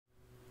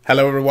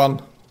Hello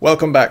everyone,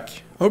 welcome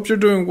back. Hope you're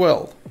doing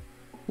well.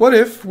 What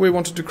if we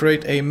wanted to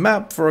create a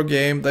map for a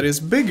game that is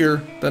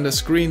bigger than the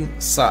screen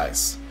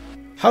size?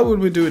 How would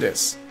we do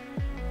this?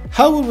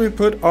 How would we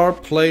put our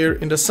player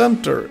in the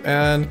center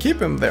and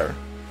keep him there,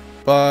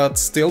 but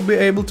still be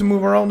able to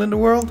move around in the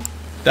world?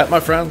 That, my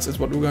friends, is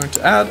what we're going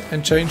to add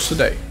and change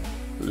today.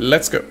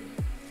 Let's go!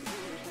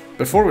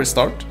 Before we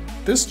start,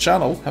 this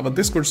channel have a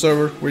Discord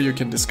server where you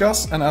can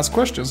discuss and ask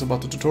questions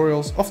about the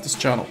tutorials of this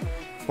channel.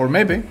 Or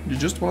maybe you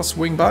just want to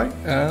swing by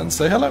and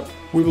say hello.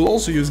 We will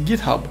also use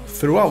GitHub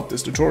throughout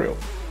this tutorial.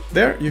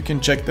 There you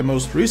can check the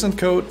most recent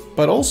code,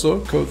 but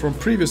also code from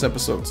previous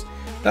episodes.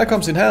 That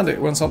comes in handy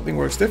when something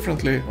works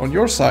differently on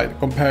your side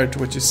compared to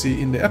what you see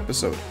in the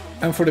episode.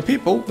 And for the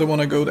people that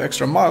want to go the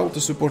extra mile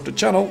to support the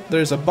channel,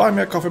 there is a Buy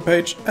Me a Coffee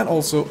page and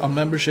also a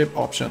membership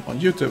option on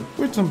YouTube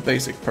with some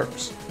basic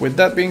perks. With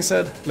that being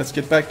said, let's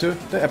get back to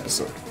the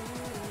episode.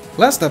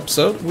 Last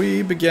episode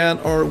we began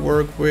our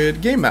work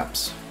with game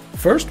maps.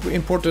 First we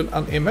imported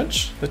an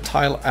image, the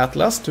tile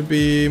atlas to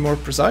be more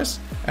precise,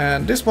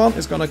 and this one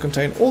is gonna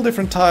contain all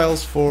different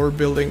tiles for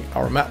building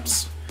our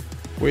maps.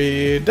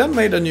 We then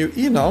made a new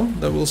enum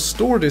that will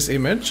store this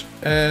image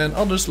and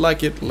others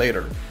like it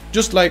later,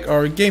 just like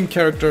our game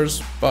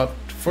characters but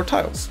for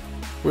tiles.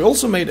 We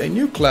also made a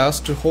new class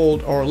to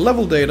hold our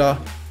level data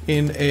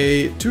in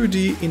a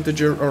 2D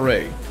integer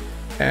array,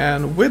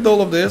 and with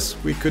all of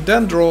this we could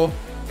then draw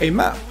a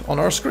map on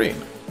our screen.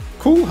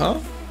 Cool, huh?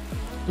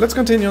 Let's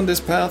continue on this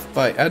path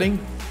by adding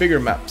bigger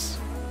maps.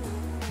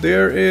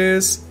 There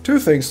is two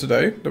things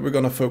today that we're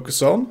gonna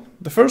focus on.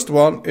 The first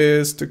one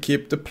is to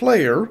keep the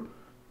player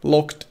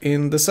locked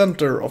in the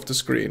center of the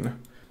screen.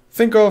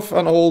 Think of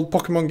an old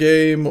Pokemon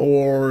game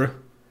or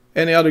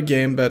any other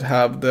game that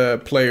have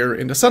the player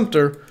in the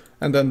center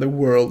and then the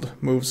world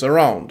moves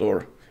around,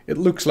 or it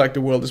looks like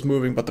the world is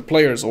moving but the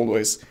player is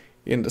always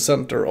in the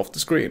center of the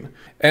screen.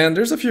 And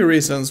there's a few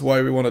reasons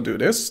why we want to do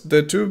this.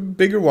 The two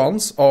bigger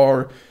ones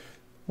are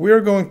we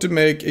are going to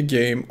make a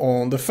game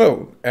on the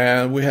phone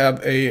and we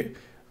have a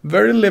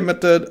very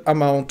limited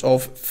amount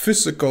of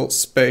physical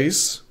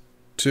space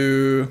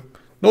to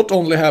not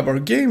only have our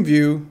game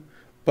view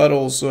but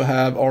also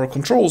have our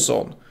controls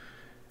on.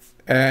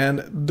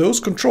 And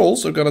those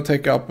controls are going to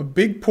take up a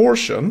big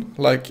portion,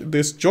 like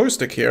this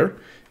joystick here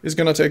is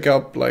going to take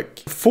up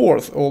like a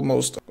fourth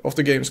almost of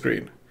the game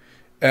screen.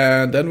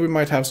 And then we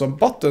might have some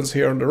buttons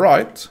here on the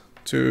right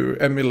to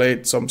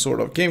emulate some sort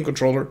of game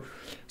controller.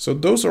 So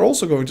those are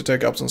also going to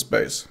take up some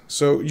space.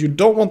 So you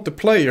don't want the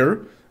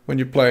player, when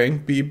you're playing,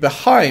 be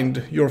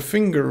behind your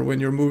finger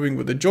when you're moving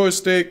with the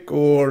joystick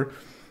or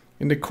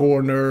in the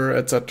corner,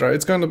 etc.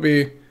 It's going to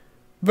be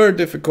very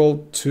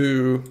difficult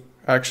to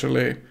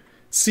actually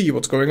see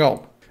what's going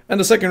on. And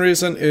the second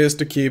reason is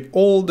to keep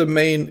all the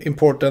main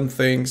important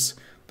things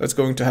that's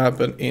going to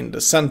happen in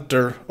the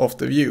center of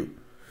the view.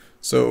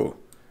 So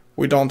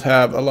we don't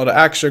have a lot of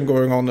action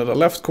going on in the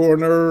left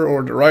corner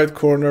or the right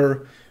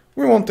corner.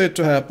 We want it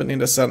to happen in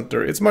the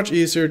center. It's much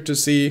easier to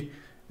see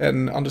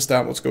and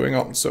understand what's going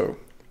on. So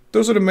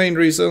those are the main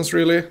reasons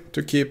really,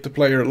 to keep the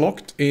player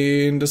locked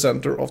in the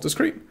center of the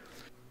screen.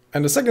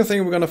 And the second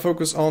thing we're going to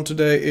focus on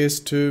today is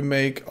to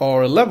make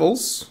our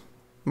levels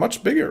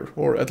much bigger,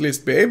 or at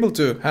least be able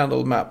to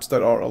handle maps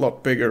that are a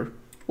lot bigger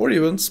or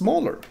even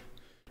smaller.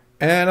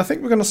 And I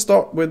think we're going to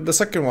start with the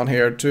second one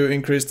here to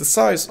increase the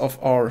size of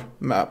our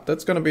map.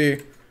 That's going to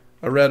be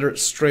a rather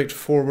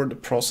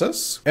straightforward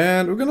process.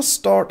 And we're going to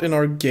start in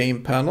our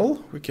game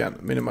panel. We can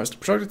minimize the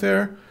project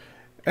here.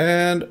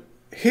 And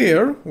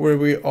here, where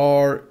we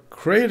are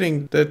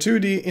creating the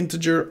 2D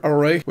integer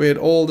array with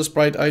all the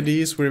sprite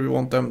IDs where we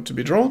want them to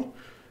be drawn,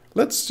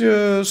 let's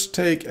just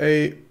take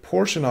a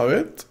portion of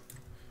it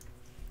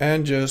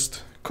and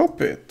just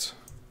copy it.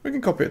 We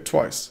can copy it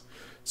twice.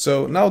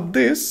 So now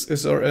this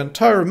is our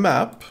entire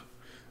map,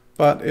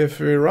 but if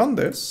we run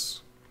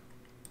this,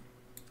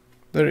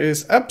 there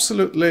is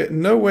absolutely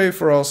no way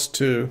for us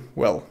to,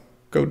 well,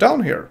 go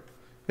down here.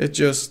 It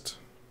just,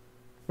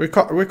 we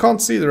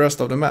can't see the rest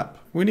of the map.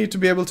 We need to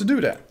be able to do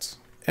that.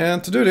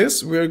 And to do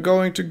this, we're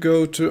going to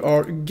go to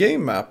our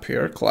game map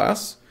here,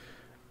 class,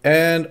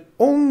 and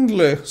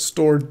only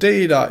store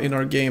data in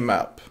our game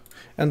map.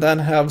 And then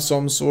have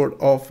some sort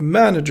of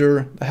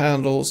manager that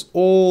handles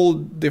all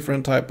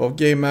different type of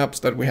game maps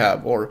that we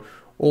have, or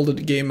all the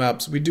game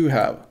maps we do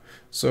have.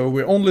 So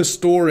we're only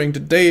storing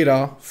the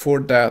data for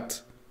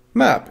that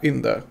map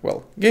in the,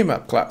 well, game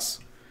map class.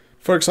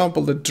 For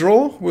example, the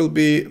draw will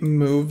be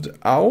moved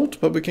out,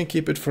 but we can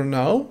keep it for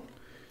now.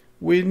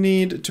 We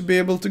need to be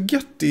able to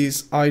get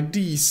these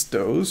IDs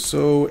though,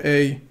 so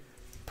a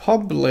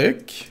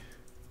public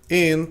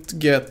int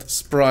get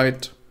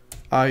sprite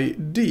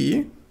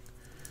ID,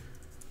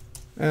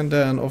 and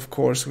then of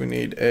course we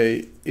need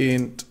a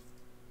int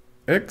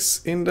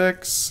x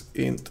index,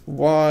 int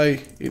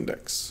y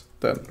index,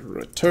 then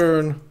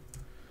return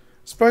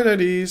sprite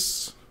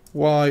IDs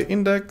y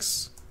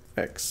index,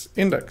 x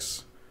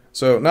index.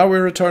 So now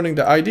we're returning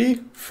the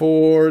ID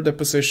for the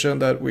position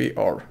that we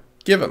are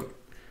given.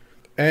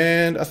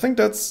 And I think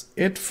that's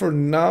it for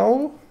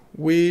now.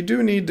 we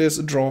do need this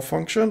draw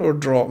function or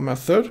draw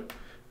method,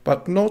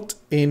 but not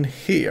in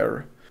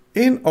here.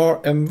 In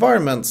our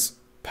environments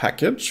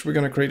package, we're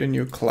going to create a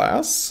new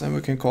class and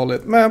we can call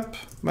it map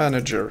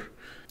manager.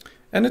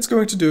 And it's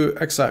going to do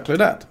exactly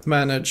that,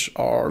 manage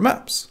our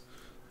maps.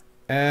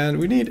 And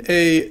we need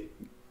a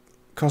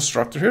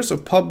constructor here, so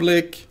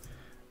public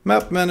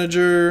map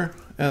manager,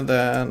 and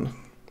then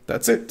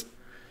that's it.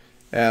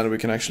 And we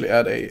can actually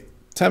add a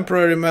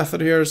temporary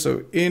method here, so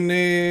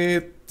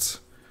init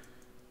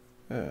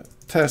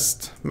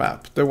test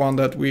map, the one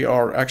that we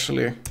are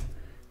actually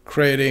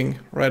creating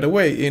right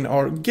away in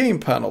our game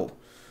panel.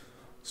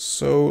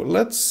 So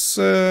let's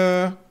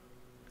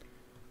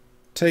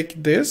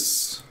take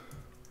this,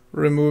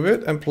 remove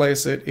it, and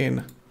place it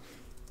in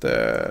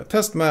the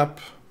test map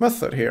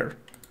method here.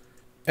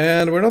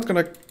 And we're not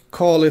going to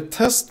call it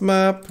test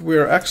map,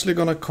 we're actually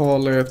going to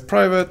call it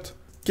private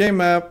game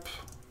map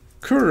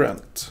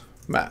current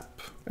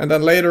map. And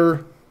then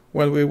later,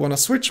 when we want to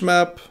switch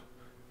map,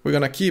 we're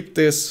going to keep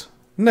this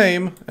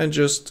name and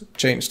just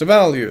change the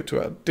value to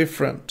a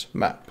different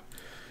map.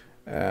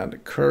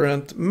 And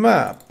current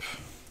map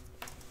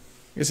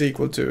is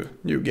equal to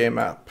new game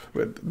map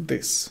with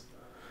this.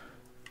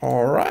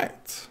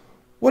 Alright.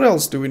 What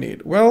else do we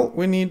need? Well,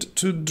 we need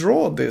to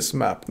draw this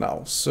map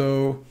now.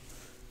 So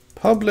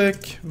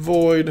public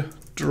void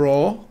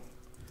draw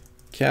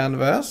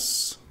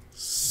canvas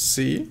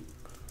C.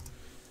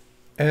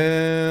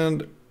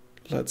 And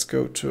let's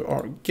go to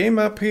our game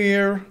map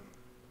here.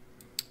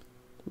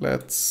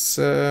 Let's,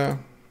 you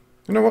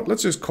know what,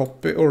 let's just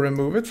copy or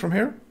remove it from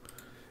here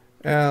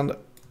and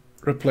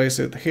replace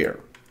it here.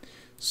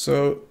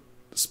 So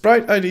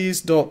sprite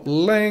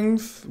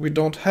IDs.length, we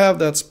don't have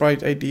that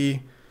sprite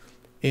ID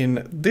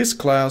in this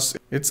class,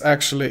 it's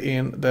actually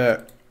in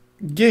the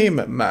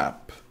game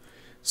map.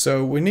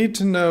 So we need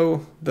to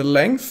know the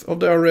length of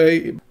the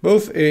array,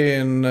 both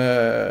in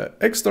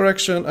X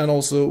direction and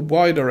also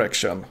Y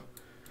direction.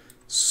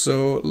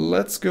 So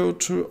let's go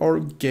to our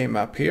game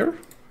map here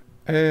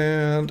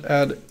and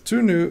add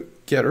two new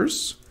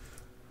getters.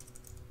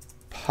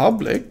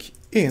 Public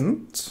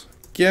int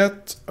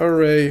get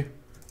array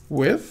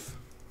width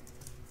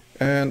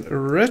and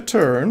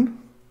return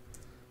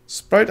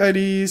sprite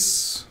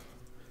IDs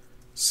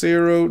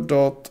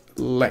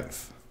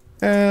 0.length.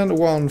 And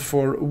one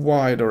for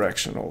Y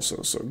direction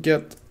also, so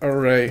get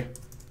array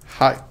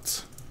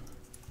height.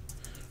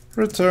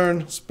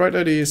 Return sprite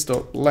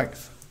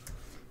IDs.length.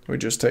 We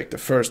just take the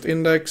first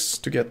index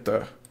to get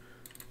the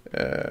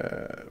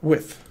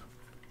width.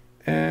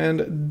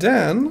 And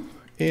then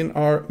in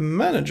our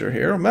manager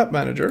here, map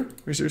manager,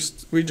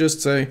 we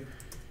just say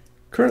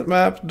current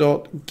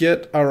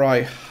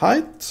map.getArray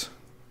height,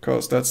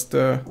 because that's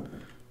the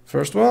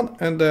first one,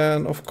 and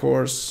then of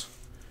course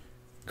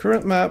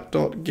current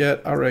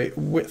map.getArray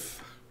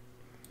width.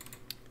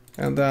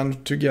 And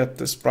then to get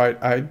the sprite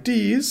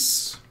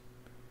IDs,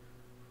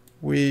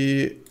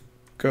 we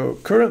go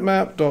current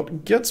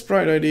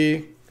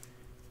map.getSpriteID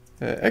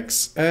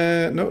X,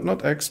 no,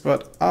 not X,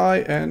 but I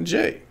and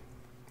J.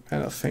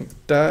 And I think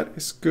that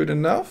is good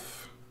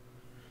enough.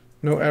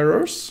 No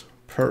errors,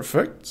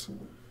 perfect.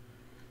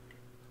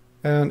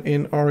 And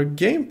in our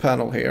game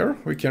panel here,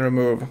 we can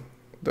remove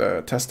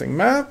the testing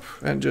map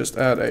and just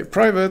add a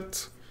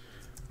private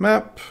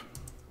map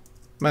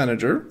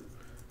manager,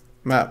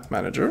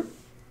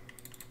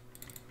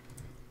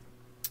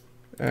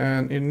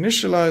 and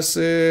initialize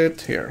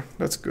it here.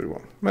 That's a good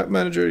one. Map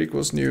manager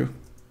equals new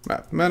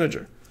map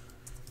manager.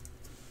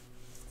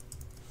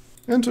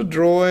 And to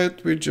draw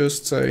it, we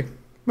just say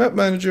map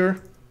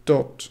manager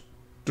dot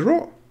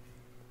draw.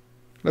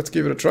 Let's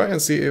give it a try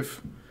and see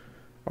if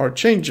our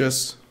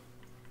changes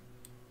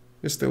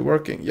is still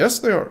working. Yes,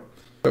 they are.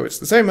 So it's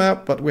the same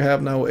map, but we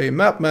have now a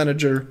map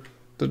manager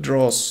that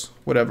draws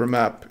whatever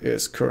map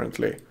is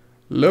currently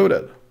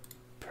loaded.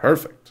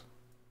 Perfect.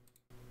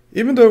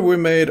 Even though we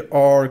made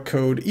our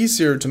code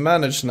easier to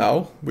manage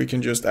now, we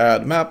can just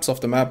add maps of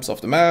the maps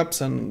of the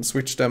maps and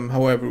switch them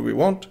however we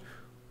want.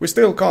 We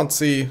still can't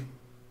see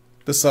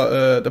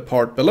the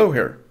part below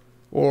here,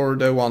 or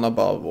the one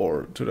above,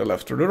 or to the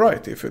left or the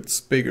right if it's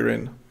bigger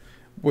in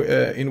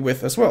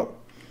width as well.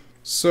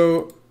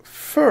 So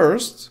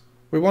first,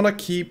 we want to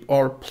keep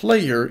our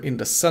player in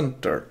the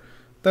center.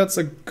 That's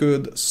a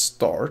good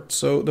start.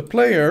 So the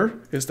player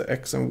is the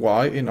X and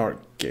Y in our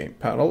game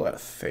panel, I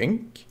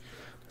think.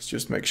 Let's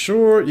just make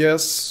sure.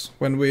 Yes,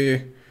 when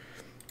we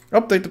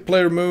update the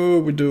player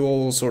move, we do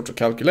all sorts of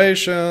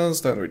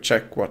calculations, then we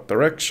check what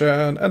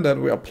direction, and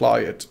then we apply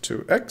it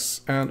to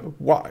X and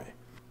Y.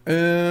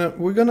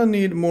 We're gonna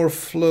need more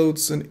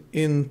floats and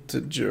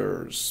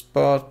integers,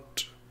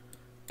 but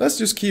let's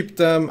just keep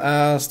them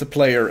as the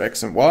player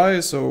X and Y.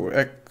 So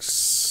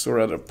X, or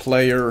rather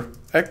player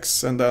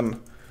X, and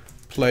then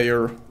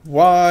player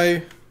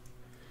Y.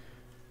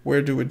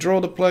 Where do we draw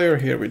the player?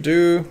 Here we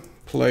do.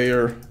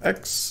 Player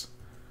X,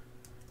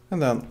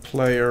 and then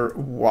player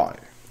Y.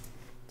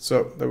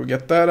 So then we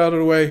get that out of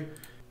the way.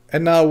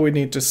 And now we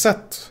need to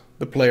set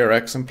the player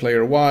X and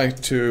player Y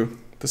to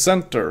the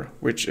center,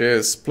 which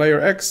is player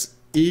X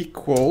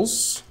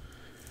equals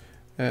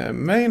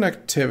Main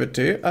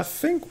activity, I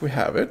think we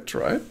have it,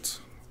 right?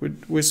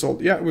 We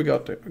solved, yeah, we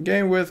got it.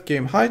 Game width,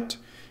 game height,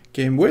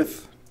 game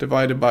width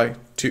divided by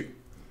 2.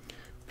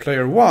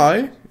 Player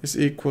Y is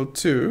equal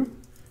to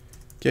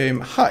game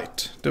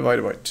height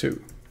divided by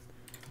 2.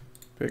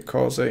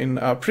 Because in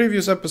our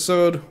previous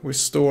episode we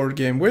stored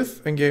game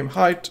width and game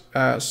height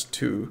as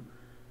 2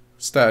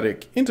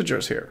 static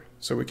integers here.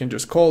 So we can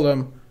just call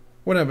them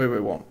whenever we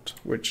want,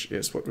 which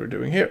is what we're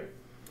doing here.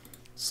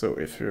 So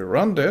if we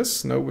run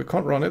this, no, we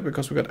can't run it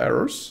because we got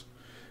errors.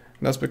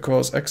 And that's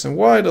because X and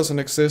Y doesn't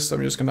exist.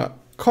 I'm just gonna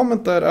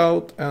comment that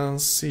out and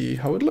see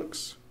how it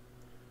looks.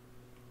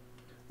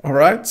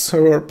 Alright,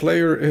 so our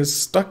player is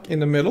stuck in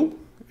the middle.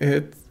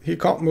 He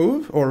can't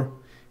move, or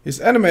he's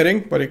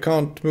animating, but he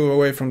can't move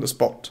away from the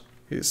spot.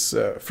 He's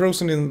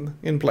frozen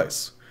in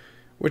place,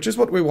 which is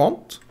what we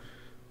want.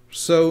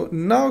 So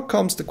now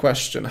comes the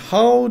question,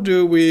 how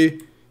do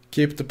we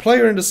keep the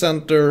player in the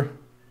center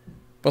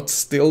but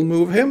still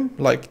move him?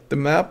 Like the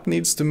map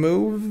needs to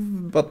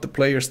move, but the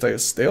player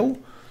stays still.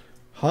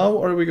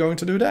 How are we going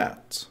to do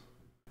that?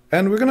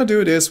 And we're going to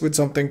do this with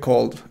something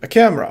called a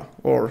camera,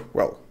 or,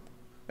 well,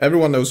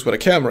 everyone knows what a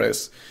camera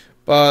is.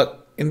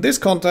 But in this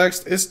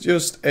context, it's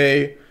just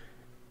a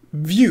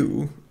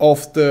view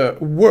of the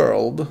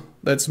world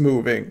that's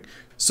moving.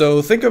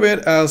 So think of it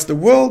as the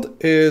world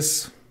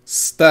is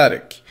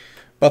static,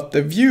 but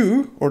the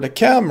view or the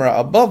camera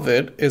above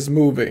it is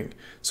moving.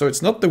 So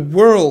it's not the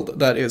world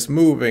that is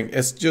moving,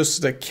 it's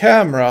just the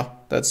camera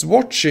that's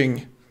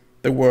watching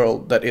the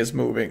world that is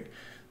moving.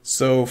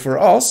 So for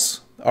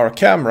us, our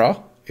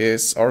camera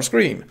is our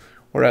screen,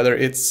 or rather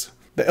it's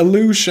the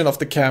illusion of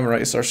the camera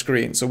is our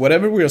screen. So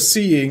whatever we are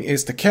seeing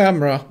is the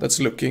camera that's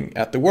looking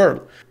at the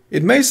world.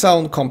 It may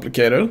sound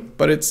complicated,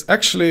 but it's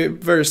actually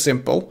very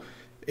simple.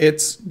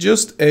 It's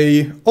just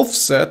a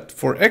offset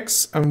for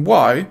X and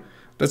Y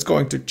that's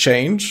going to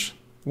change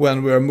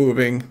when we are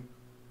moving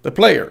the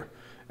player.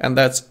 And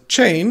that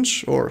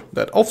change, or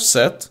that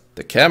offset,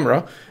 the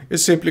camera,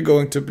 is simply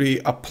going to be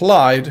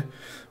applied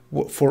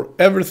for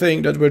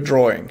everything that we're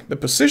drawing. The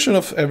position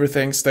of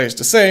everything stays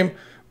the same,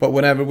 but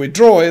whenever we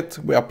draw it,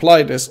 we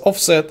apply this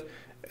offset,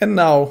 and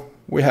now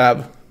we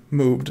have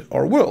moved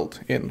our world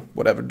in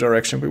whatever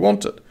direction we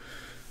wanted.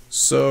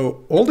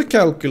 So all the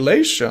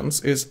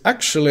calculations is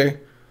actually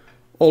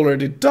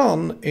already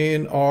done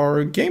in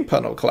our game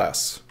panel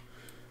class.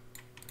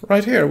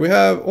 Right here, we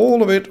have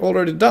all of it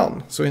already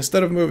done. So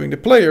instead of moving the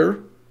player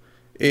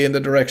in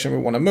the direction we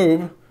want to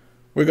move,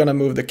 we're going to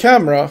move the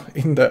camera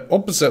in the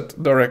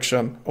opposite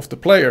direction of the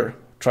player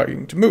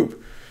trying to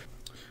move.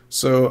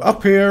 So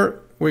up here,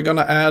 we're going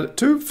to add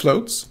 2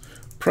 floats.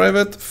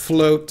 Private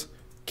float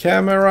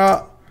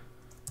camera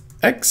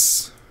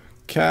X,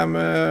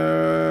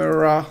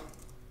 camera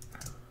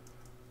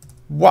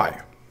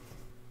Y.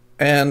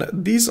 And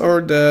these are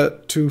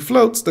the 2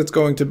 floats that's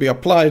going to be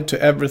applied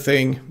to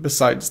everything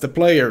besides the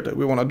player that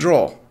we want to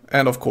draw.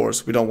 And of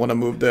course, we don't want to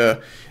move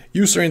the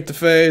user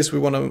interface.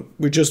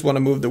 We just want to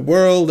move the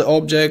world, the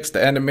objects,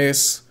 the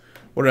enemies,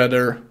 or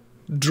rather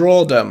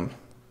draw them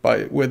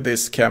with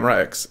this camera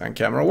X and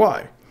camera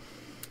Y.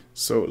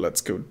 So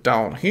let's go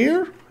down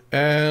here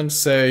and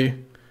say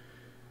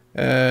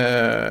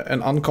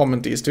and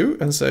uncomment these 2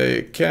 and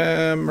say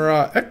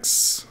camera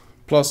X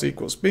plus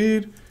equals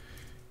speed,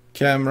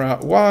 camera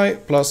Y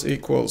plus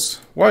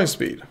equals Y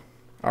speed.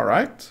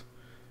 Alright,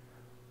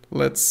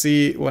 let's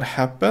see what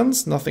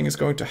happens. Nothing is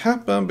going to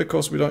happen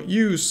because we don't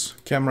use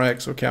camera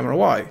X or camera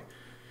Y.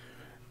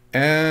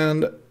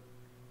 And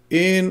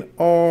in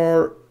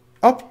our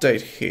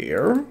update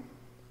here,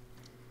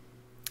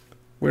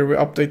 where we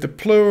update the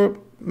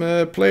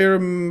player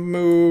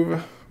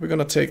move, we're going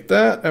to take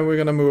that and we're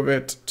going to move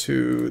it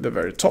to the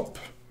very top.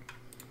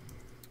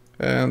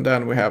 And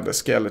then we have the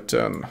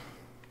skeleton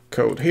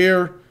code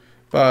here.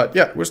 But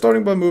yeah, we're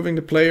starting by moving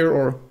the player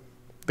or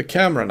the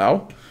camera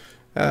now.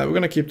 We're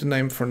going to keep the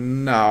name for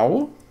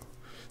now.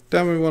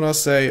 Then we want to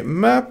say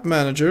map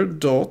manager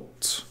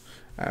dot,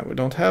 and we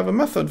don't have a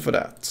method for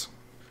that.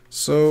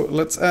 So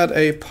let's add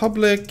a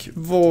public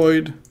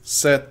void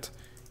set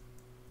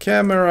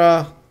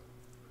camera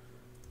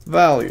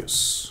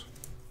values.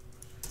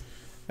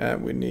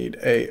 And we need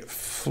a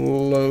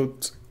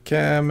float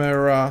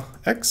camera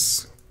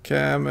X,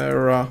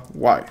 camera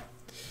Y.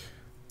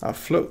 A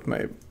float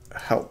may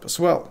help as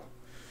well.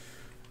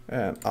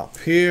 And up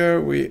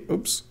here we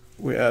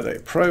add a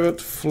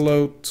private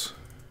float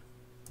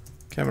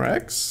camera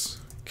X,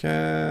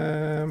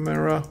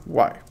 camera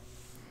Y.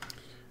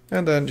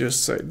 And then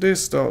just say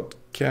this dot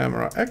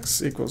camera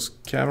X equals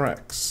camera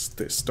X,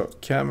 this dot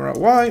camera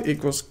Y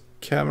equals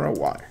camera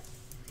Y.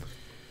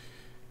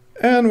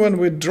 And when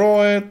we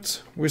draw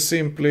it, we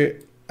simply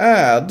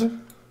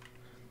add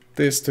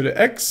this to the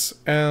X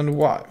and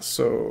Y.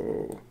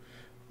 So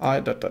I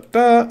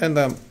and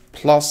then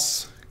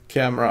plus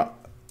camera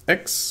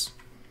X,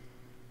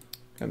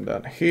 and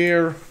then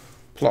here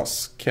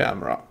plus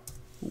camera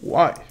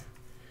Y.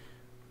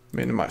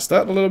 Minimize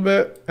that a little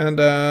bit, and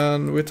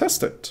then we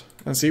test it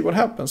and see what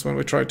happens when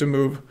we try to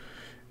move.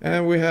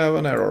 And we have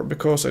an error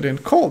because I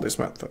didn't call this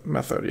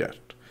method yet.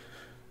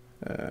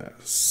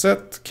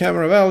 Set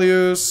camera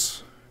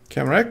values,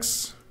 camera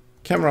X,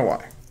 camera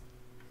Y.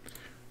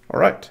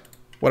 Alright,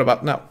 what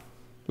about now?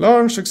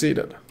 Launch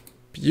succeeded.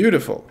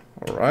 Beautiful.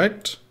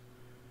 Alright.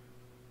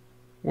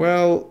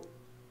 Well,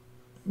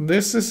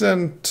 this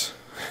isn't...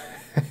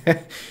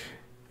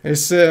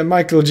 It's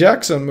Michael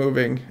Jackson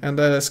moving, and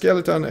the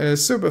skeleton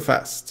is super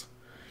fast.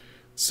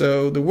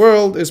 So the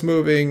world is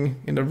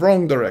moving in the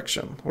wrong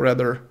direction, or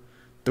rather,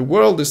 the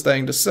world is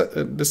staying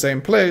the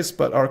same place,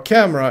 but our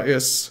camera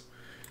is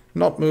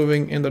not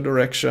moving in the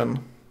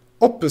direction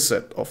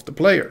opposite of the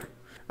player.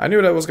 I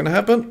knew that was going to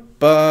happen,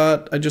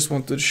 but I just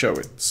wanted to show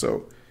it.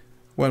 So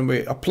when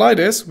we apply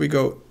this, we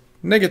go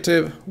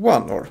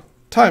 -1 or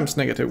times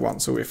 -1,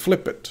 so we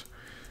flip it.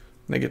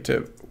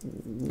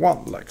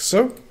 -1 like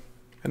so.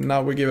 And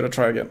now we give it a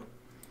try again.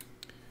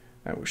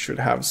 And we should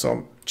have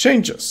some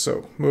changes.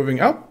 So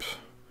moving up,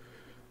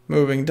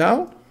 moving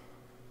down.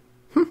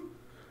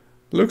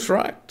 Looks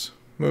right.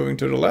 Moving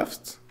to the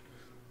left,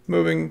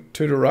 moving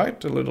to the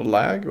right. A little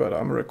lag, but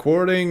I'm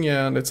recording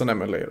and it's an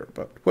emulator,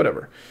 but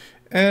whatever.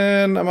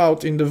 And I'm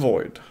out in the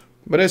void.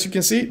 But as you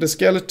can see, the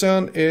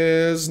skeleton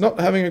is not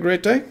having a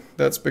great day.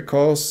 That's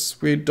because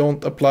we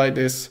don't apply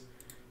this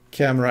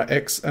camera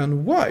X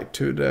and Y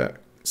to the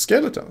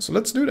skeleton. So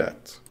let's do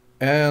that.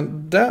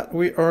 And that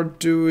we are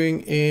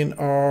doing in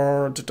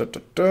our draw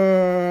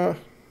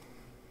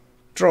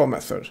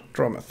method.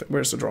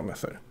 Where's the draw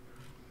method?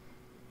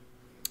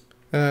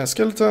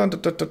 Skeleton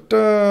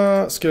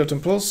skeleton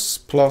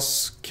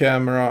plus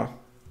camera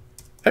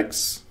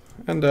X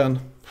and then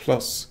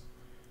plus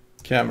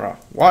camera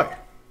Y.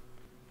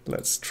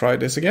 Let's try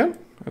this again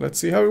and let's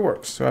see how it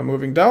works. So I'm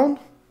moving down.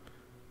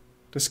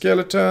 The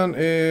skeleton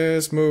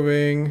is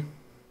moving.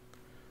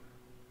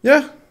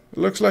 Yeah.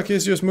 Looks like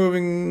he's just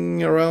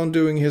moving around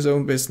doing his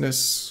own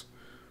business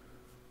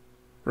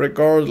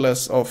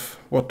regardless of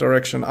what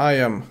direction I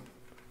am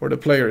or the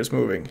player is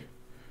moving.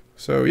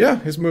 So yeah,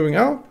 he's moving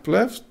out,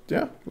 left,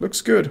 yeah,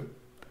 looks good.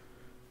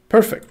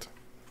 Perfect.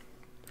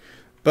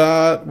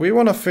 But we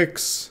want to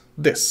fix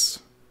this.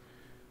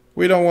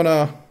 We don't want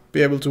to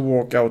be able to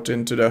walk out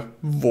into the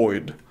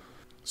void.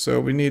 So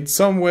we need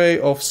some way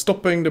of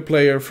stopping the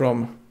player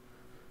from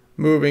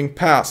moving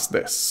past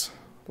this.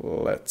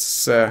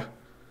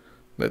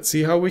 Let's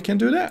see how we can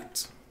do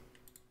that.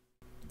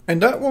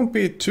 And that won't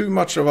be too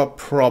much of a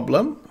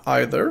problem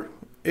either.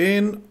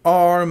 In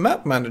our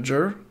map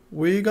manager,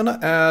 we're gonna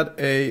add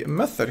a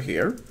method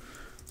here.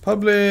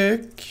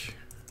 Public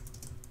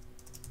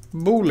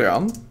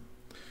boolean.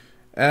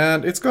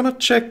 And it's gonna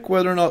check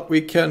whether or not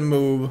we can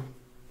move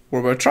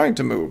where we're trying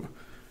to move.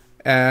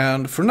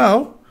 And for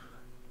now,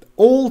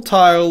 all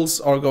tiles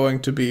are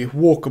going to be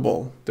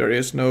walkable. There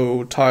is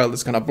no tile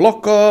that's gonna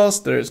block us.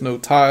 There is no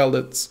tile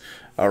that's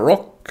a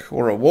rock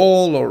or a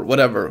wall or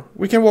whatever.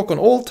 We can walk on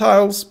all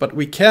tiles, but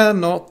we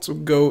cannot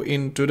go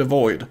into the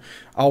void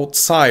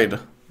outside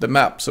the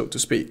map, so to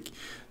speak.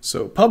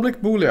 So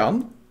public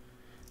boolean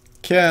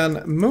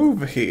can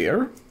move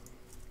here,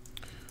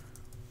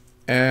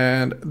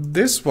 and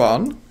this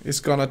one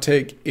is gonna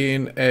take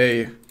in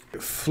a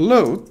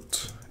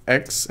float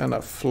X and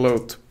a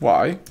float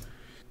Y,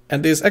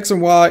 and this X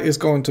and Y is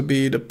going to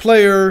be the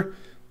player,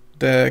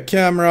 the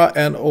camera,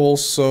 and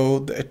also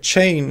the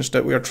change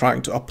that we are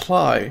trying to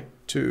apply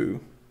to,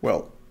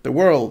 well, the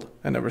world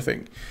and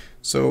everything.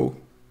 So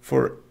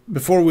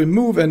before we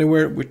move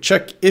anywhere, we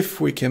check if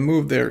we can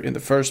move there in the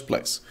first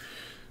place.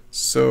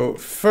 So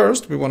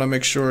first we want to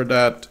make sure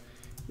that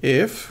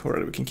if,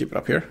 or we can keep it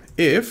up here,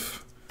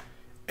 if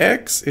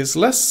X is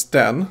less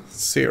than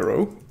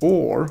 0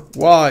 or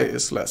Y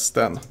is less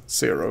than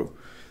 0,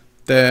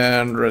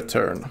 then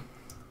return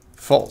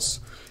false,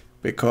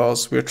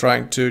 because we're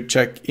trying to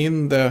check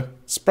in the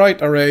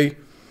sprite array,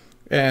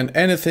 and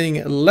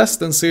anything less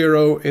than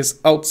 0 is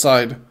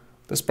outside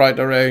the sprite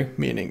array,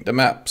 meaning the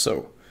map.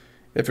 So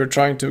if you're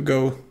trying to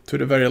go to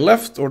the very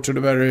left or to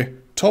the very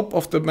top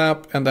of the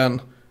map and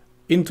then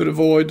into the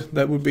void,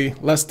 that would be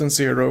less than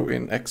 0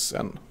 in X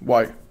and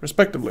Y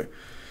respectively.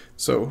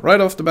 So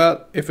right off the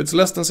bat, if it's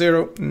less than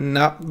 0,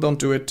 nah, don't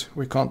do it,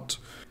 we can't.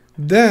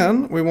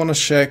 Then we want to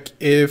check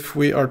if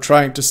we are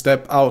trying to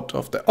step out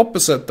of the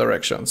opposite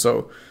direction.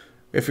 So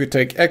if we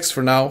take X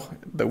for now,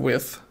 the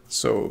width,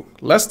 so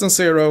less than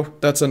 0,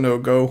 that's a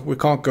no-go, we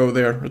can't go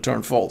there,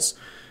 return false.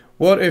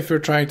 What if you're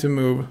trying to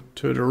move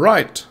to the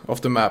right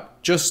of the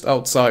map, just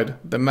outside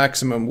the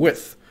maximum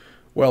width?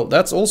 Well,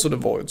 that's also the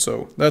void,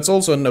 so that's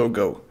also a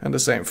no-go, and the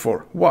same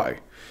for Y.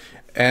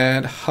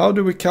 And how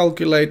do we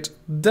calculate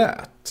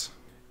that?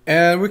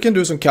 And we can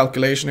do some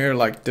calculation here,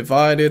 like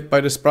divide it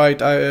by the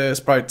sprite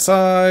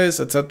size,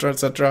 etc,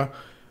 etc.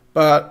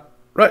 But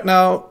right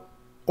now,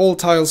 all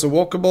tiles are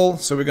walkable,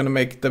 so we're going to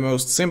make the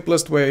most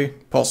simplest way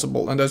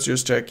possible, and let's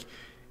just check.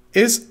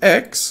 Is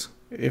X,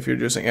 if you're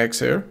using X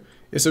here,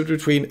 is it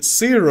between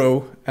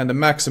 0 and the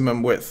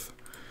maximum width?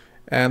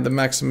 And the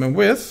maximum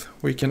width,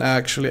 we can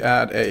actually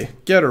add a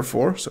getter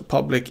for, so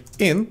public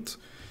int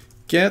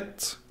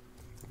get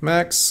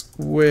max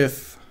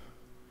width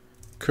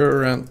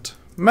current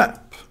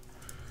map.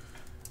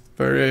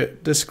 very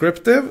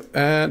descriptive,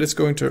 and it's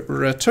going to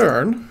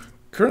return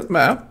current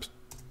map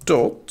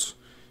dot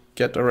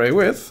get array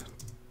width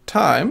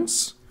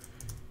times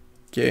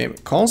game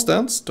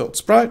constants dot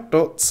sprite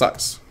dot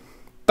size.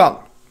 Done.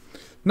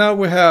 Now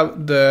we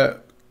have the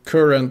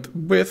current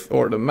width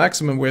or the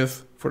maximum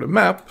width for the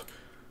map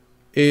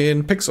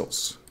in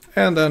pixels.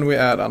 And then we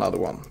add another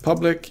one.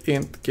 Public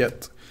int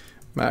get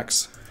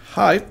max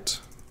height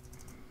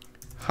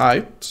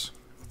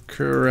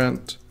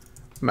current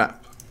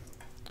map.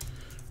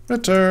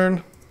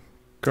 Return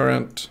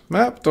current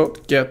map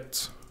dot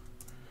get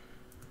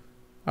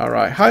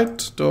array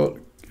height dot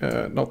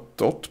not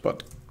dot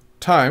but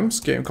times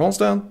game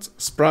constant,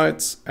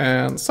 sprites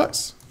and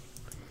size.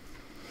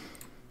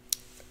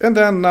 And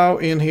then now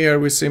in here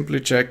we simply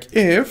check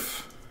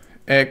if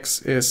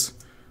x is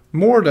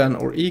more than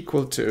or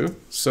equal to,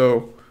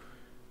 so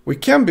we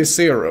can be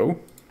 0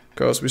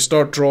 because we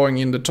start drawing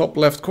in the top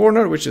left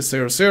corner, which is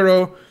 0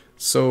 0.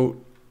 So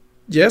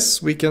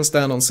yes, we can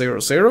stand on 0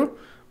 0,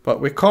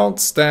 but we can't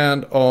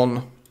stand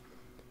on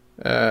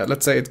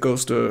let's say it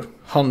goes to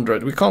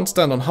 100. We can't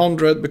stand on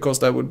 100 because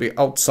that would be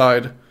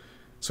outside.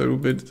 So it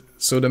would be,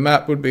 so the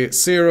map would be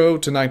 0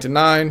 to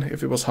 99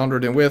 if it was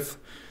 100 in width.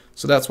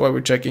 So that's why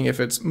we're checking if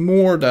it's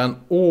more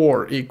than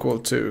or equal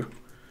to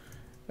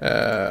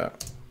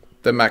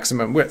the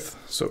maximum width.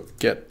 So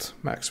get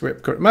max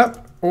width current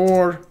map,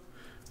 or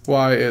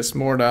y is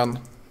more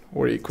than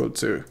or equal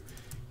to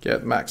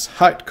get max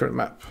height current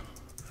map.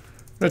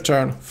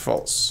 Return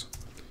false.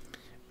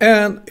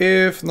 And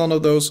if none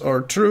of those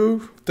are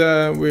true,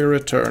 then we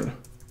return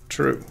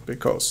true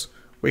because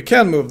we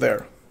can move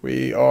there.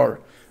 We are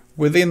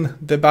within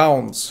the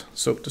bounds,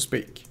 so to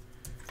speak.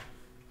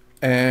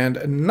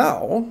 And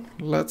now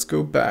let's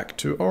go back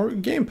to our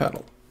game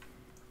panel.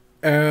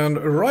 And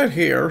right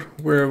here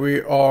where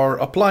we are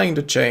applying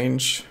the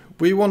change,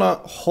 we want to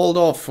hold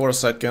off for a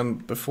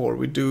second before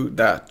we do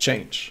that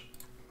change.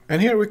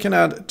 And here we can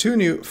add 2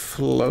 new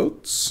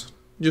floats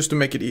just to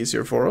make it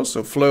easier for us.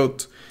 So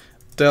float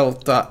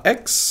delta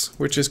x,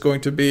 which is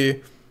going to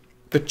be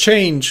the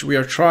change we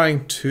are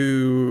trying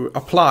to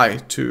apply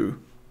to,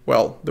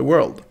 well, the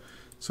world.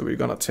 So we're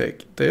gonna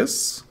take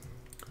this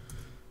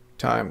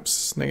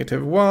times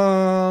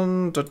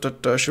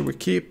 -1, should we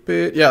keep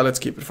it? Yeah, let's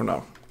keep it for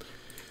now.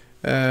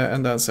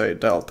 And then say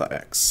delta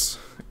x.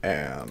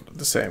 And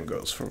the same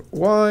goes for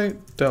y.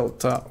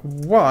 Delta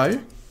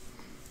y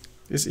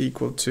is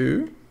equal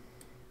to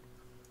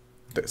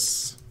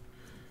this.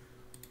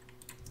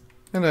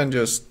 And then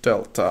just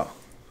delta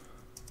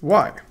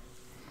y.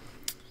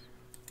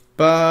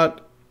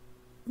 But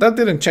that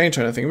didn't change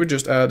anything. We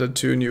just added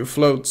 2 new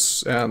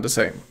floats and the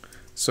same.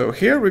 So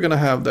here we're gonna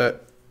have the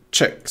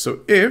check.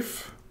 So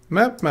if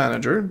map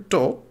manager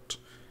dot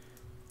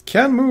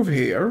can move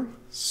here,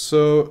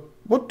 so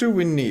what do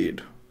we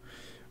need?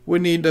 We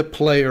need a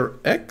player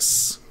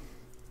x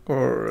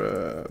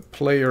or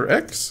player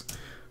x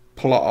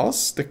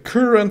plus the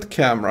current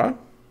camera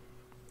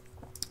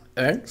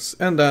x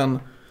and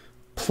then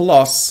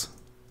plus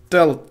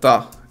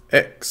delta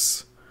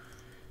x,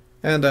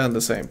 and then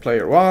the same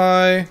player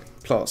y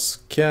plus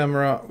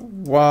camera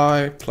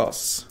y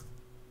plus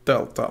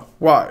delta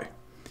y.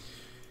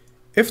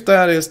 If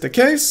that is the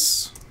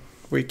case,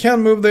 we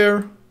can move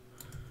there.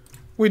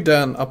 We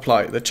then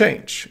apply the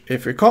change.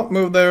 If we can't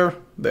move there,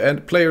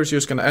 the player is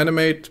just going to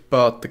animate,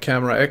 but the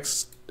camera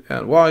x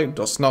and y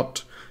does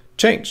not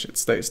change. It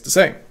stays the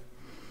same.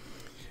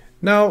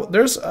 Now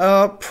there's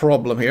a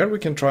problem here. We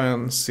can try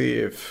and see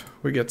if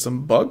we get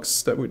some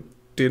bugs that we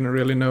didn't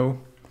really know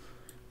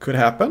could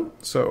happen.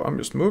 So I'm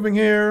just moving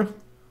here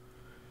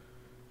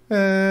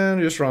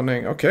and just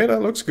running. Okay,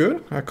 that looks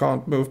good. I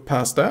can't move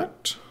past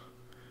that.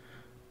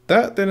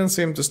 That didn't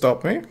seem to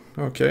stop me.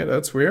 Okay,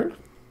 that's weird.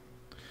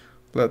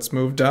 Let's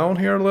move down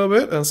here a little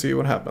bit and see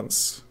what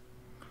happens.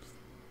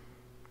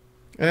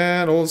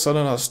 And all of a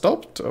sudden I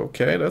stopped.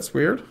 Okay, that's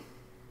weird.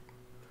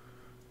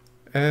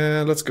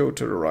 And let's go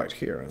to the right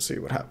here and see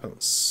what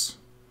happens.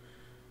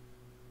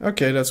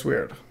 Okay, that's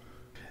weird.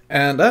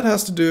 And that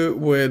has to do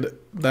with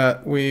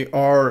that we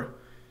are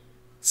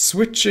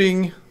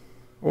switching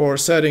or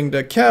setting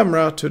the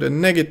camera to the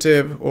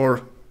negative,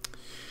 or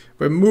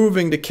we're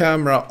moving the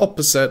camera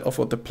opposite of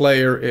what the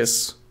player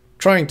is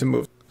trying to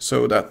move,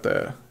 so that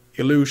the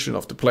illusion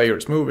of the player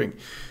is moving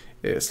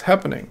is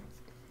happening.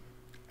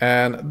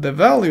 And the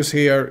values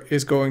here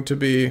is going to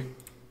be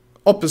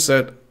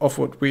opposite of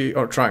what we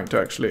are trying to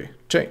actually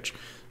change.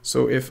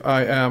 So if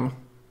I am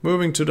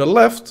moving to the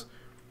left,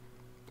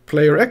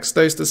 player X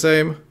stays the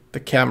same, the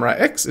camera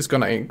X is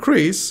going to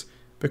increase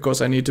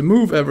because I need to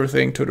move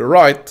everything to the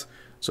right.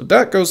 So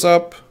that goes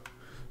up.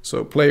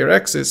 So player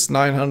X is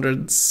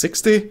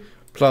 960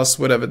 plus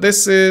whatever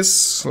this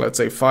is, let's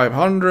say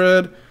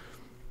 500.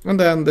 And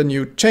then the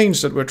new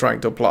change that we're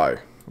trying to apply,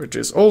 which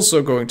is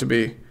also going to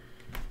be,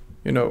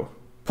 you know,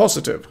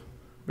 positive,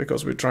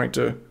 because we're trying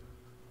to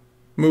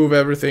move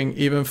everything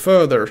even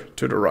further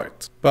to the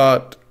right.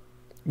 But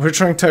we're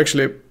trying to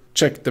actually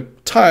check the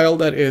tile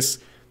that is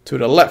to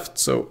the left.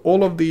 So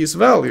all of these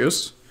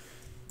values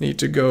need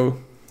to go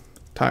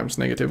times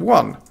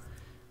 -1.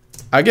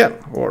 again,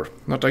 or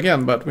not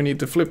again, but we need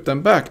to flip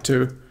them back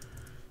to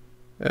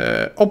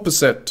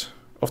opposite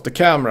of the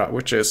camera,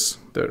 which is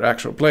the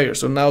actual player.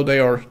 So now they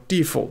are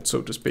default,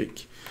 so to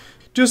speak.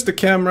 Just the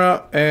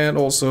camera and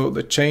also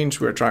the change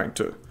we're trying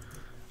to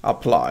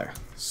apply.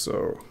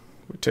 So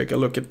we take a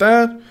look at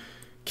that.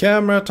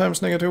 Camera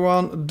times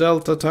 -1,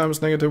 delta times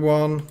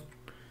 -1,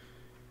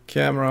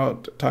 camera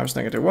times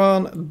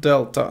 -1,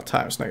 delta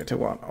times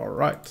 -1. All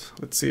right,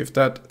 let's see if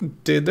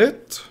that did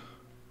it.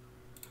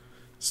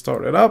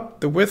 Start it up.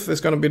 The width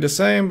is going to be the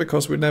same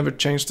because we never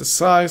changed the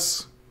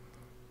size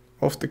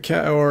of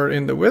the or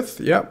in the width.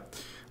 Yeah.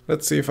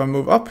 Let's see if I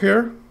move up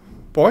here.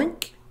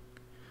 Boink.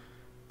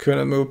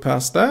 Couldn't move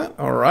past that.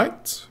 All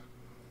right.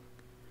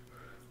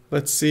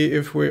 Let's see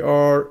if we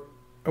are...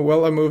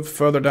 Well, I moved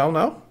further down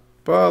now,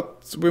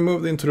 but we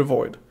moved into the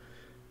void.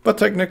 But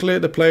technically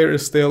the player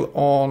is still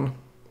on,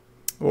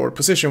 or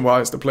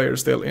position-wise the player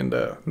is still in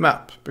the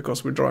map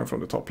because we're drawing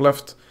from the top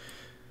left.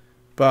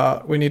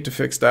 But we need to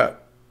fix that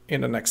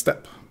in the next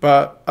step.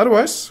 But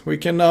otherwise we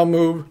can now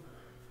move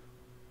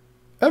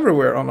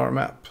everywhere on our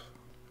map.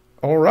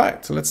 All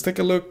right, so let's take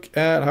a look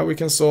at how we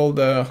can solve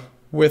the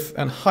width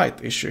and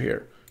height issue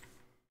here.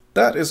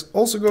 That is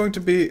also going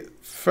to be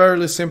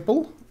fairly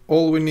simple.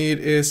 All we need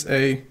is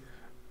a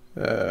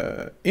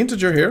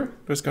integer here.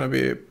 There's going to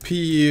be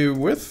pu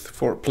width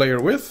for player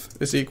width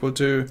is equal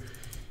to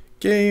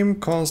game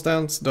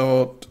constants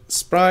dot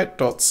sprite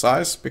dot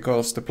size,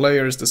 because the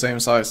player is the same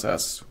size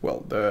as,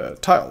 well, the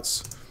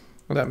tiles.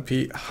 And then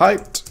p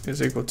height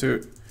is equal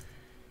to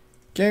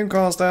game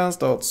constants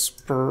dot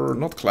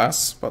not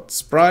class, but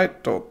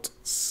sprite dot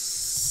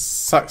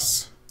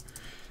size.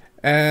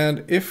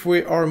 And if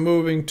we are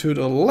moving to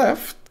the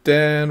left,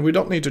 then we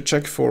don't need to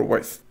check for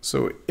width.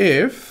 So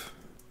if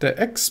the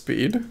x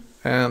speed,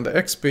 and the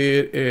x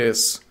speed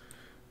is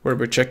where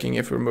we're checking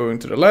if we're moving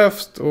to the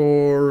left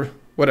or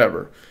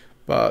whatever.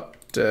 But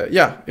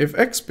yeah, if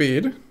x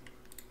speed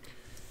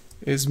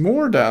is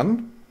more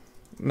than,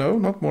 no,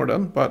 not more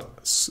than,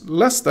 but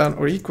less than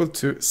or equal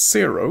to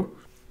 0,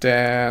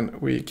 then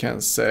we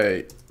can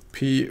say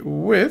p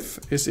width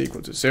is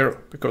equal to 0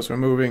 because we're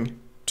moving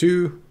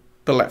to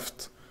the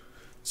left.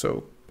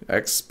 So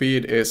x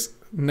speed is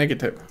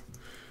negative.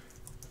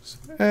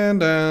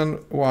 And then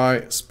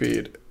y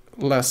speed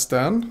less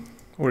than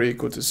or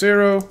equal to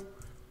 0,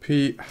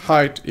 p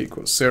height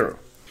equals 0.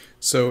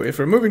 So if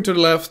we're moving to the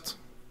left,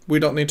 we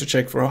don't need to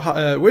check for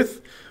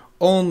width,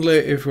 only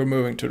if we're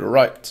moving to the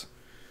right.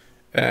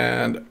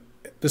 And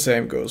the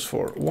same goes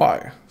for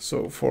y.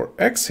 So for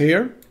x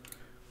here,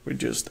 we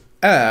just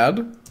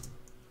add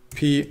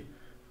p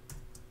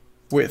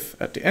width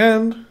at the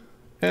end,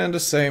 and the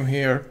same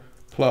here,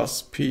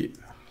 plus p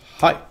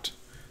height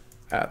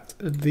at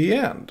the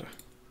end.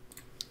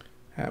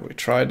 And we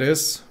try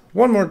this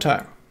one more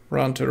time.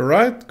 Run to the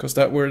right, because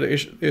that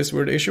is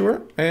where the issue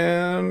were,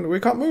 and we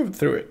can't move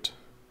through it.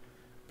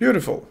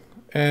 Beautiful.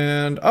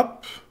 And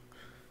up,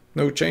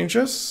 no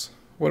changes.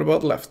 What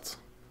about left?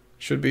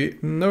 Should be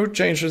no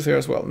changes here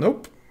as well.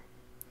 Nope.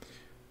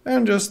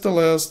 And just the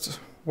last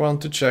one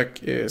to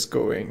check is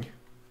going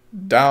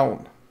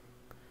down.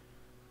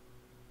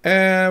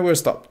 And we're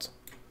stopped.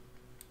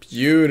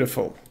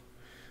 Beautiful.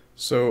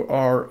 So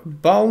our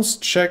bounce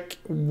check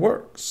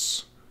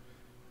works.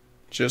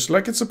 Just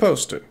like it's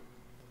supposed to.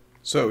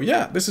 So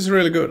yeah, this is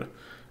really good.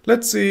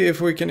 Let's see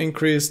if we can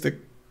increase the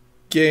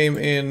game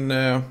in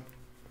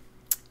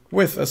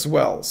width as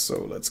well.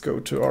 So let's go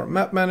to our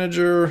map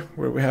manager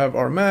where we have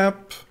our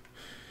map.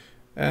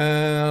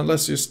 And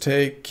let's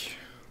take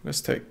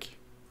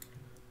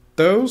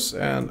those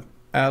and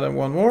add in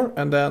one more,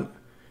 and then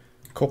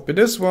copy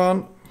this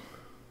one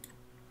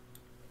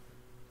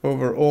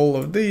over all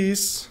of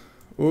these.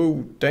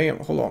 Oh, damn,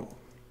 hold on.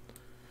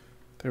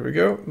 There we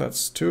go.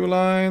 That's 2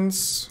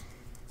 lines.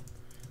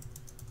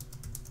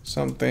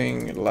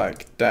 Something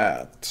like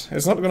that.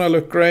 It's not gonna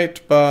look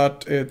great,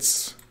 but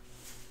it's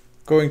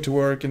going to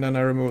work. And then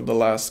I remove the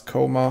last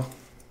comma.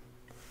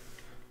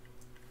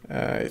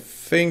 I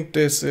think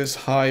this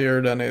is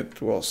higher than it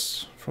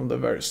was from the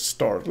very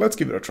start. Let's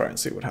give it a try and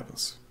see what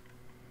happens.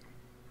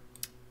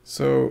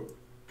 So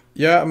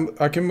yeah,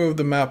 I can move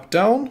the map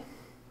down,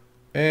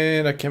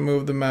 and I can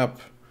move the map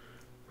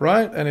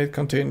right, and it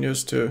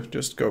continues to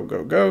just go,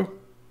 go, go.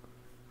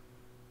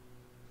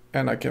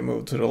 And I can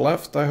move to the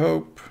left, I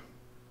hope.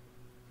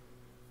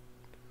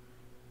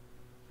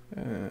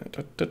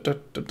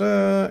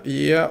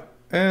 Yeah,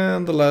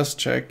 and the last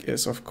check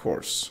is of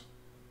course.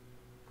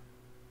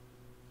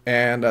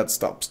 And that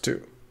stops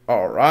too.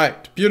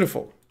 Alright,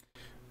 beautiful.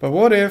 But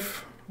what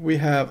if we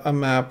have a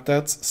map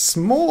that's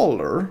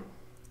smaller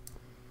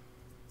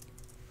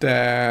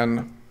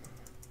than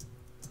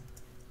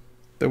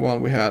the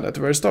one we had at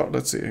the very start?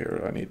 Let's see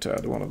here. I need to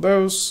add one of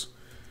those.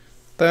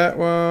 That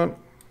one.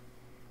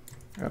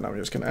 And I'm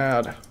just gonna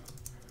add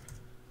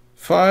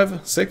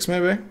 5, 6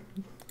 maybe.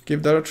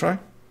 Give that a try.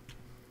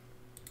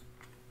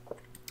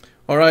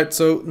 Alright,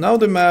 so now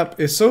the map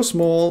is so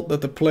small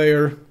that the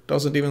player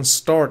doesn't even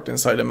start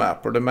inside the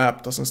map, or the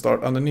map doesn't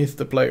start underneath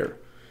the player.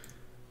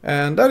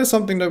 And that is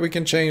something that we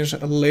can change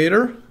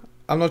later.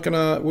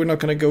 we're not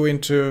gonna go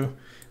into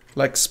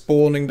like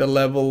spawning the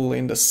level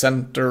in the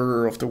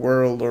center of the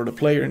world or the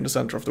player in the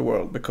center of the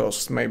world,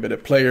 because maybe the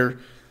player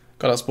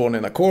gotta spawn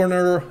in a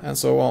corner and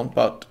so on.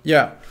 But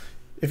yeah,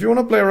 if you want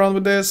to play around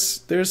with this,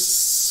 there's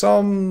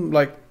some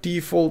like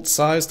default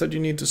size that you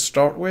need to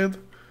start with,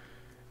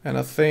 and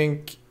I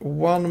think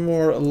one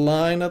more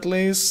line at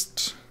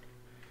least,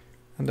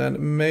 and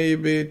then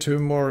maybe 2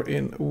 more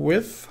in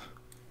width,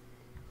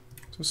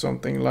 so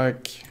something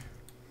like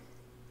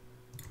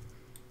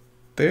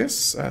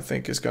this. I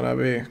think is gonna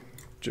be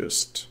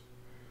just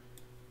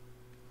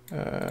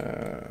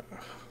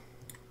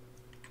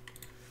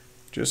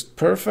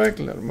perfect.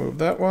 Let's remove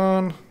that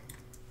one,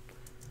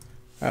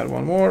 add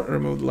one more,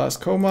 remove the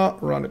last comma,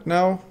 run it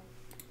now.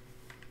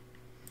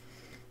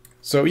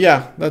 So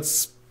yeah,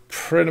 that's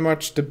pretty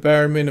much the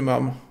bare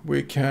minimum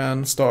we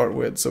can start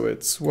with. So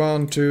it's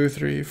 1 2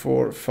 3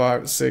 4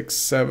 5 6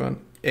 7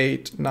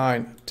 8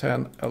 9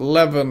 10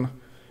 11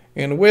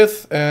 in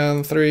width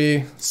and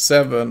 3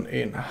 7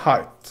 in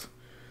height.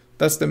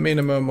 That's the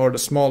minimum or the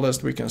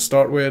smallest we can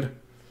start with,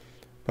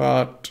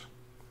 but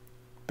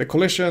the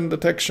collision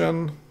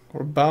detection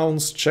or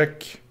bounce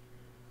check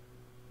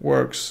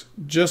works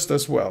just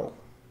as well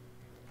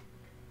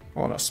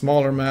on a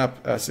smaller map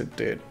as it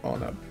did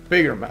on a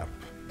bigger map,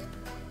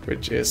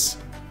 which is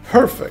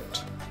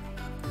perfect.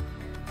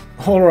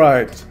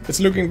 Alright, it's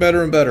looking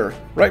better and better.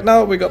 Right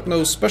now we got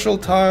no special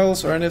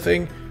tiles or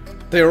anything.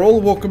 They are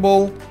all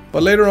walkable,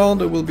 but later on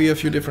there will be a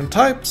few different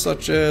types,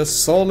 such as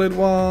solid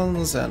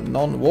ones and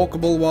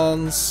non-walkable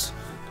ones,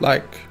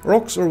 like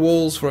rocks or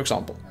walls for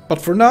example.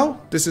 But for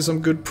now, this is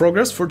some good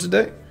progress for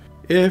today.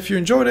 If you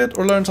enjoyed it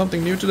or learned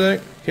something new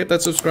today, hit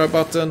that subscribe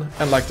button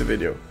and like the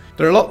video.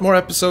 There are a lot more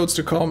episodes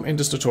to come in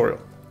this tutorial.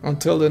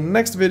 Until the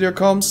next video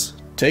comes,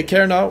 take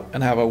care now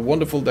and have a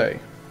wonderful day.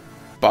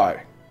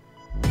 Bye.